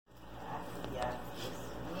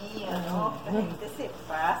La gente se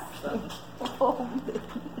pasa. Hombre.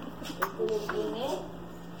 ¿Este de quién es?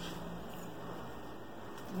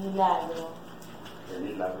 Milagro. Qué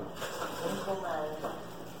milagro. Es comadre.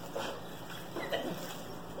 ¿Este de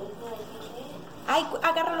quién es? Ay,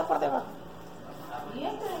 agárralo por debajo. ¿Y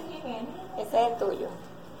este de quién es? Ese es el tuyo.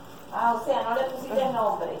 Ah, o sea, no le pusiste el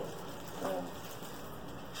nombre.